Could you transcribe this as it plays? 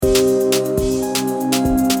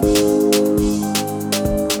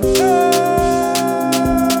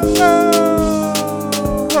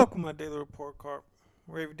report card,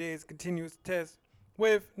 where every day is a continuous test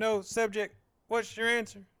with no subject. What's your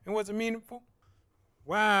answer? And was it meaningful?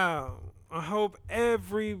 Wow. I hope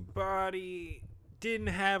everybody didn't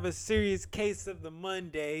have a serious case of the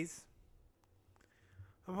Mondays.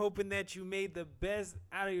 I'm hoping that you made the best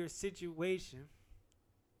out of your situation.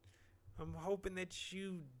 I'm hoping that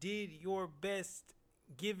you did your best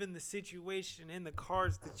given the situation and the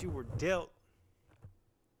cards that you were dealt.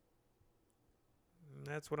 And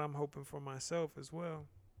that's what I'm hoping for myself as well.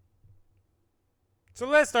 So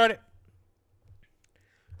let's start it.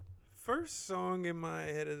 First song in my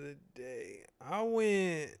head of the day. I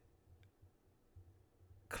went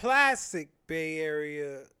classic Bay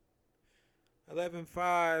Area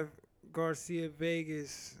 11-5 Garcia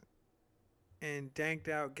Vegas and Danked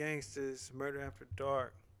Out Gangsters Murder After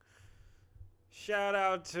Dark. Shout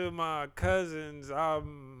out to my cousins.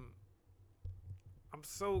 I'm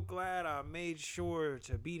so glad I made sure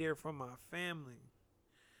to be there for my family.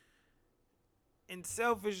 And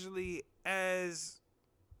selfishly, as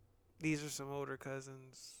these are some older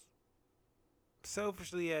cousins,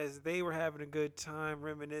 selfishly as they were having a good time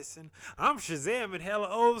reminiscing, I'm Shazamming hella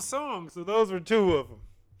old songs. So those were two of them.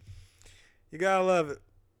 You gotta love it.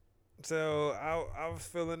 So I was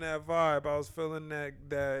feeling that vibe. I was feeling that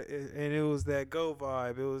and it was that go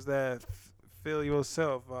vibe. It was that feel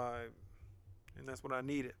yourself vibe, and that's what I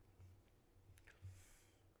needed.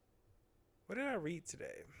 What did I read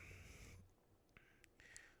today?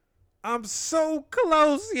 I'm so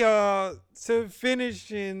close, y'all, to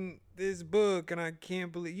finishing this book, and I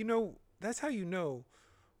can't believe. That's how you know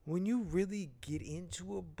when you really get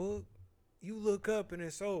into a book. You look up and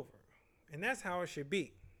it's over, and that's how it should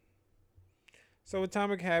be. So,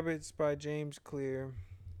 Atomic Habits by James Clear.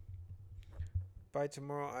 By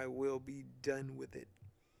tomorrow, I will be done with it.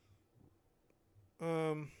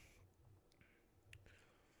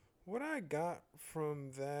 What I got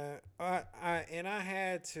from that, I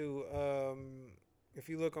had to. If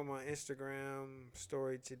you look on my Instagram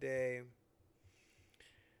story today,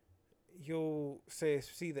 you'll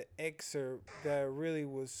see the excerpt that really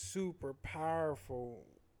was super powerful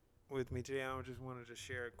with me today. I just wanted to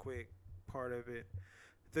share a quick part of it.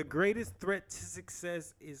 The greatest threat to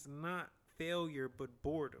success is not failure but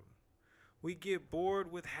boredom. We get bored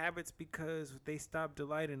with habits because they stop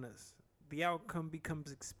delighting us. The outcome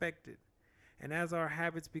becomes expected. And as our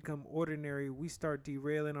habits become ordinary, we start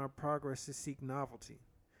derailing our progress to seek novelty.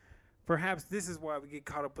 Perhaps this is why we get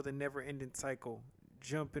caught up with a never ending cycle,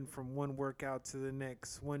 jumping from one workout to the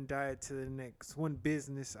next, one diet to the next, one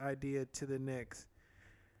business idea to the next.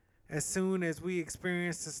 As soon as we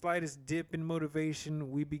experience the slightest dip in motivation,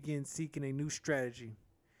 we begin seeking a new strategy,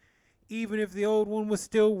 even if the old one was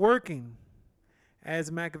still working.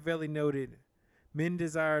 As Machiavelli noted, men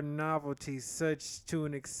desire novelty to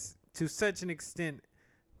such an extent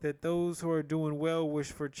that those who are doing well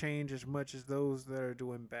wish for change as much as those that are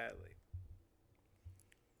doing badly.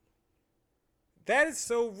 That is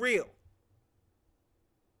so real.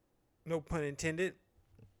 No pun intended.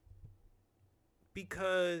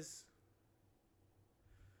 Because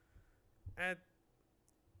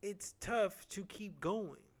it's tough to keep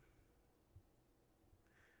going.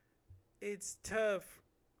 It's tough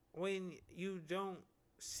when you don't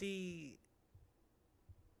see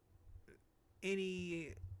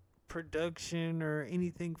any production or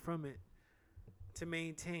anything from it to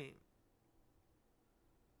maintain.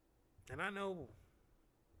 And I know,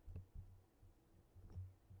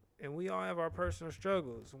 and we all have our personal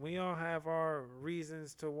struggles. We all have our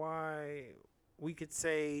reasons to why we could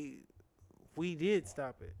say we did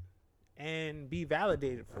stop it and be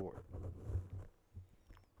validated for it.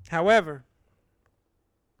 However,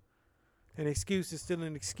 an excuse is still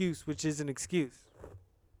an excuse, which is an excuse.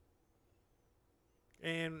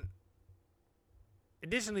 And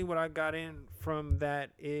additionally, what I got in from that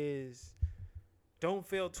is don't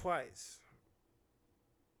fail twice.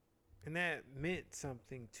 And that meant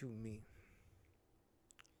something to me.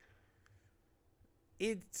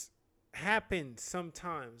 It's happened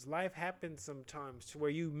sometimes. Life happens sometimes to where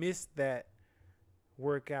you miss that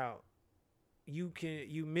workout.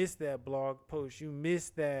 You miss that blog post. You miss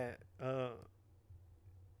that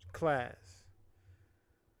class.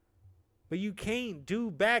 But you can't do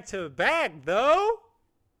back to back though.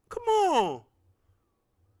 Come on.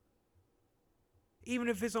 Even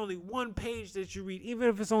if it's only one page that you read, even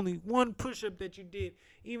if it's only one push-up that you did,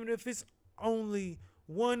 even if it's only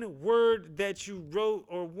one word that you wrote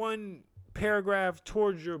or one paragraph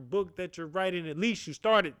towards your book that you're writing, at least you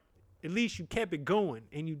started, at least you kept it going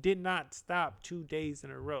and you did not stop 2 days in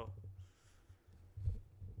a row.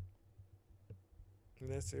 And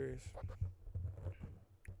that's serious.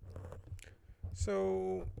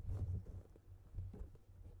 So,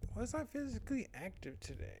 was I physically active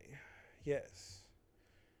today? Yes.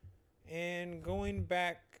 And going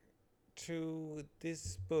back to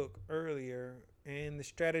this book earlier and the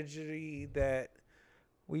strategy that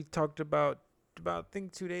we talked about I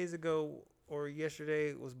think 2 days ago or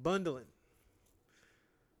yesterday was bundling.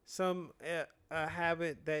 Some a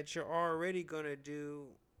habit that you're already gonna do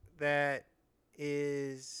that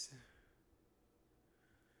is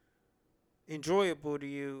enjoyable to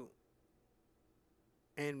you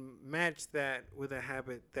and match that with a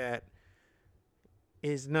habit that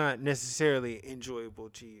is not necessarily enjoyable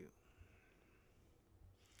to you.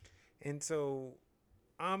 And so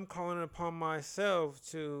I'm calling upon myself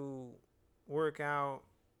to work out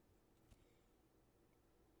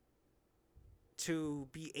to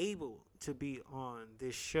be able to be on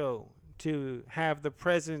this show, to have the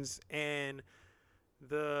presence and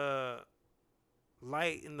the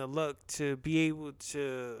light and the luck to be able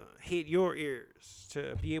to hit your ears,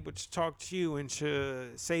 to be able to talk to you and to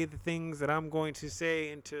say the things that I'm going to say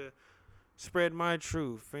and to spread my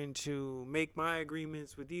truth and to make my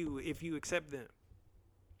agreements with you if you accept them.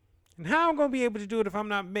 And how I'm going to be able to do it if I'm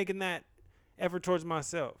not making that effort towards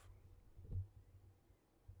myself?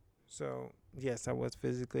 So, yes, I was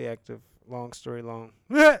physically active. Long story long.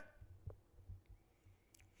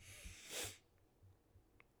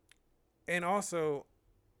 And also,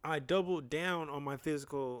 I doubled down on my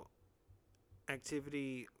physical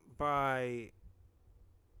activity by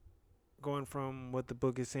going from what the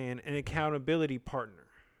book is saying, an accountability partner,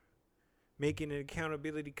 making an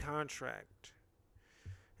accountability contract.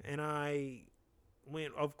 And I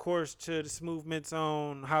went, of course, to the Smooth Mint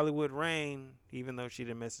Zone Hollywood Rain, even though she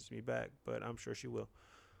didn't message me back, but I'm sure she will.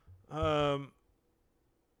 I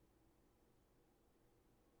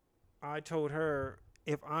told her,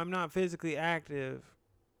 if I'm not physically active,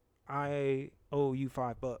 I owe you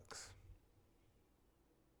 $5.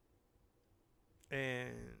 And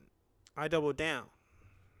I doubled down.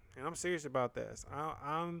 And I'm serious about this.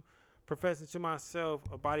 I'm professing to myself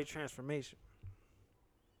a body transformation.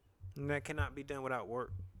 And that cannot be done without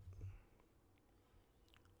work.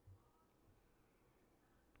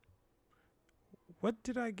 What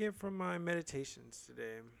did I get from my meditations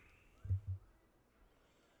today?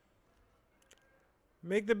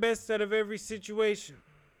 Make the best out of every situation.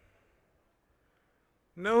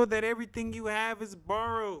 Know that everything you have is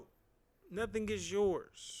borrowed. Nothing is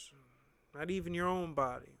yours. Not even your own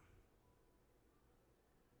body.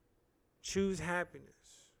 Choose happiness.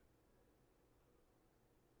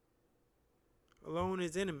 Alone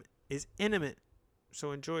is intimate.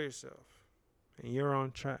 So enjoy yourself. And you're on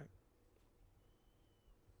track.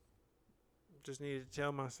 Just need to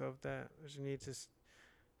tell myself that. I just need to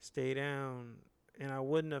stay down. And I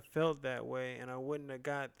wouldn't have felt that way. And I wouldn't have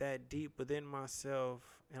got that deep within myself.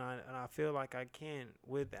 And I feel like I can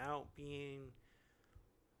without being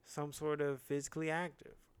some sort of physically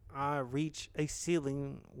active. I reach a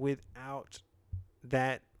ceiling without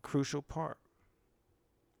that crucial part.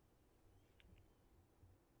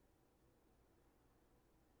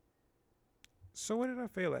 So what did I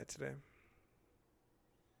fail at today?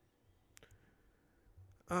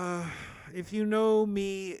 Uh, if you know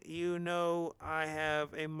me, you know I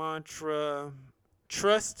have a mantra: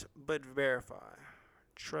 trust but verify.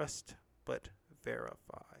 Trust but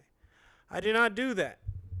verify. I did not do that.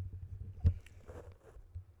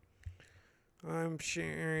 I'm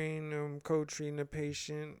sharing, coaching a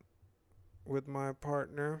patient with my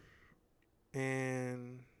partner,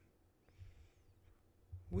 and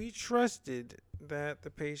we trusted that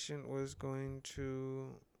the patient was going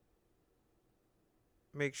to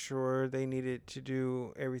make sure they needed to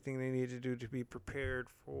do everything they needed to do to be prepared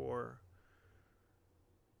for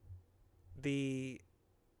the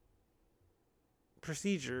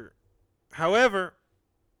procedure. However,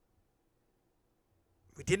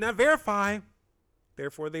 we did not verify.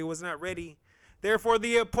 Therefore, they was not ready. Therefore,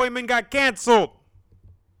 the appointment got canceled.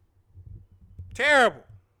 Terrible.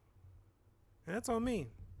 And that's on me,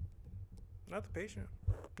 not the patient,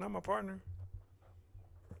 not my partner.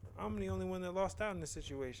 I'm the only one that lost out in this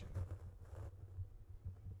situation.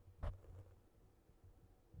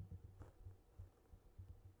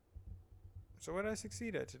 So what did I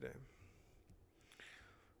succeed at today?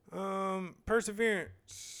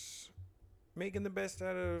 Perseverance, making the best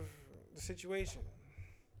out of the situation.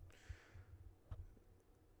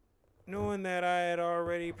 Knowing that I had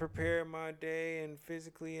already prepared my day and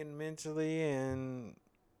physically and mentally and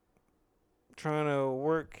trying to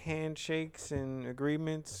work handshakes and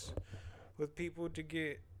agreements with people to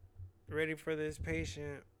get ready for this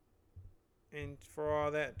patient and for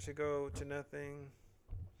all that to go to nothing.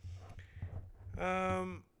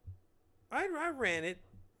 Um, I ran it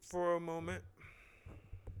for a moment.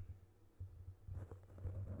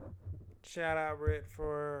 Shout out Britt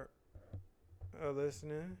for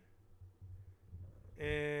listening,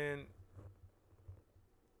 and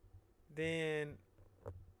then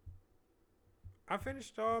I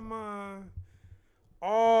finished all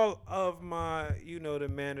of my the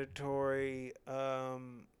mandatory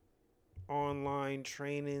online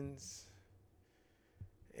trainings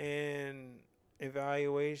and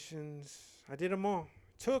evaluations. I did them all.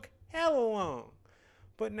 Took hella long.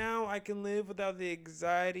 But now I can live without the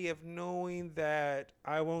anxiety of knowing that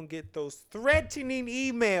I won't get those threatening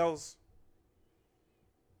emails,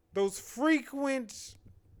 those frequent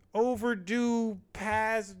overdue,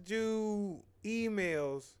 past due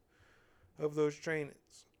emails of those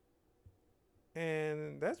trainings.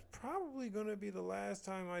 And that's probably going to be the last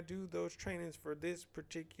time I do those trainings for this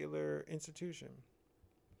particular institution.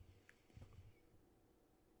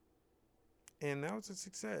 And that was a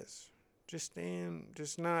success. Just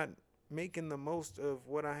not making the most of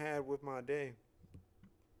what I had with my day.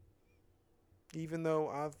 Even though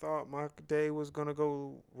I thought my day was going to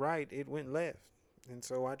go right, it went left. And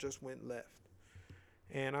so I just went left.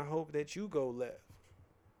 And I hope that you go left.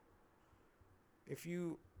 If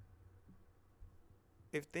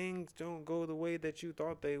things don't go the way that you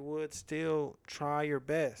thought they would, still try your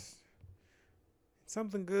best.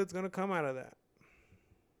 Something good's going to come out of that.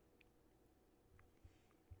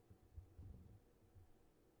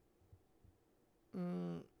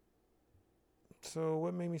 So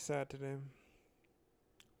what made me sad today?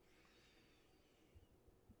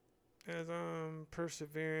 As I'm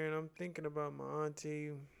persevering, I'm thinking about my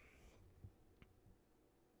auntie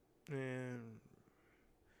and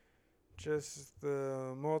just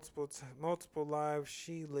the multiple lives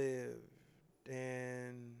she lived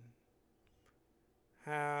and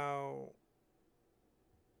how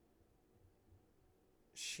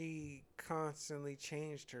she constantly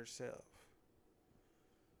changed herself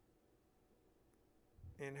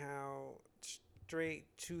and how straight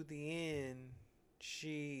to the end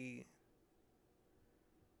she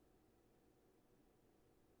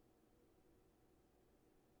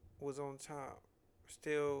was on top,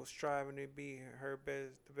 still striving to be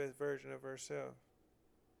the best version of herself.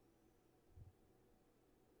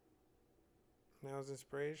 And that was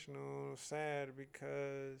inspirational, sad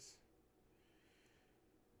because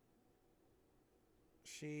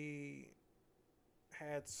she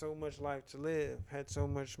had so much life to live, had so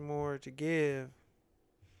much more to give.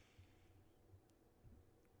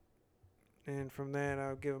 And from that,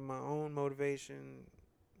 I've given my own motivation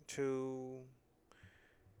to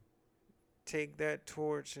take that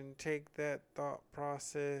torch and take that thought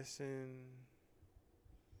process and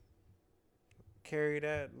carry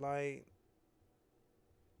that light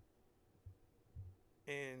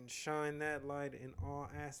and shine that light in all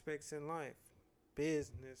aspects in life: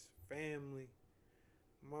 business, family,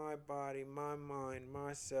 my body, my mind,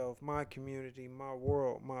 myself, my community, my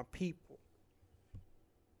world, my people.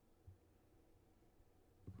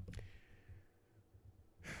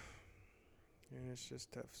 And it's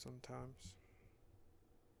just tough sometimes.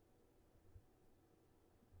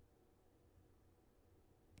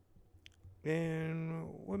 And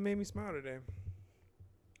what made me smile today?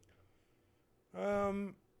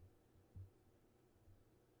 Um,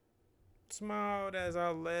 Smiled as I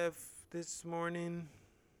left this morning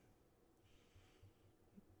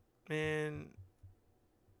and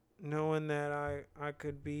knowing that I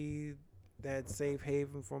could be that safe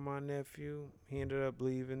haven for my nephew. He ended up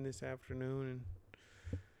leaving this afternoon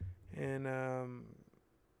and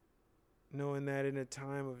knowing that in a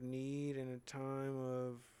time of need, in a time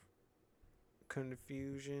of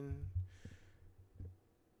confusion,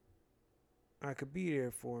 I could be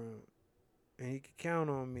there for him and he could count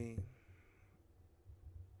on me.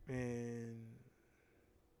 And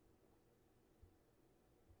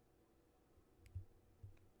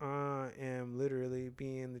I am literally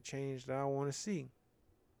being the change that I want to see.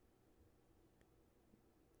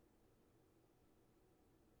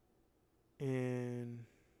 And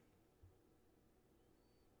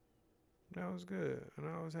that was good. And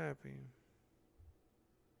I was happy.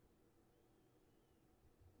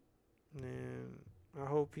 And I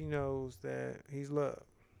hope he knows that he's loved.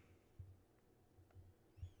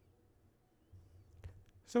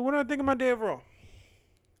 So what do I think of my day overall?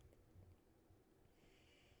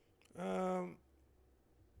 Um,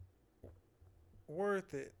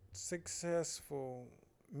 Worth it, successful,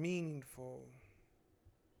 meaningful,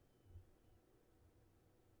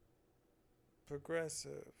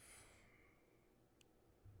 progressive,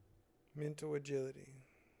 mental agility.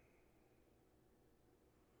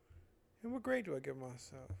 And what grade do I give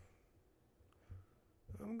myself?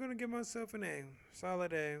 I'm going to give myself an A.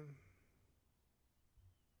 Solid A.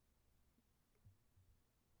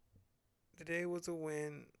 Today was a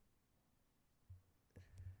win.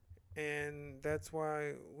 And that's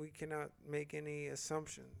why we cannot make any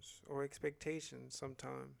assumptions or expectations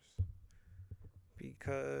sometimes.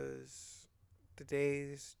 Because the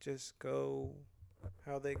days just go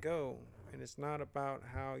how they go. And it's not about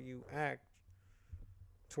how you act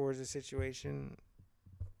towards a situation,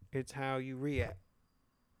 it's how you react.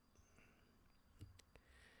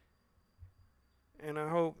 And I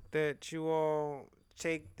hope that you all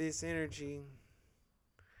take this energy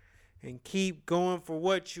and keep going for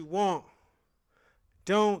what you want.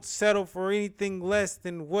 Don't settle for anything less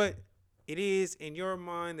than what it is in your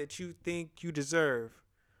mind that you think you deserve,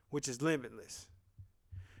 which is limitless.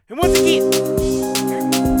 And once again,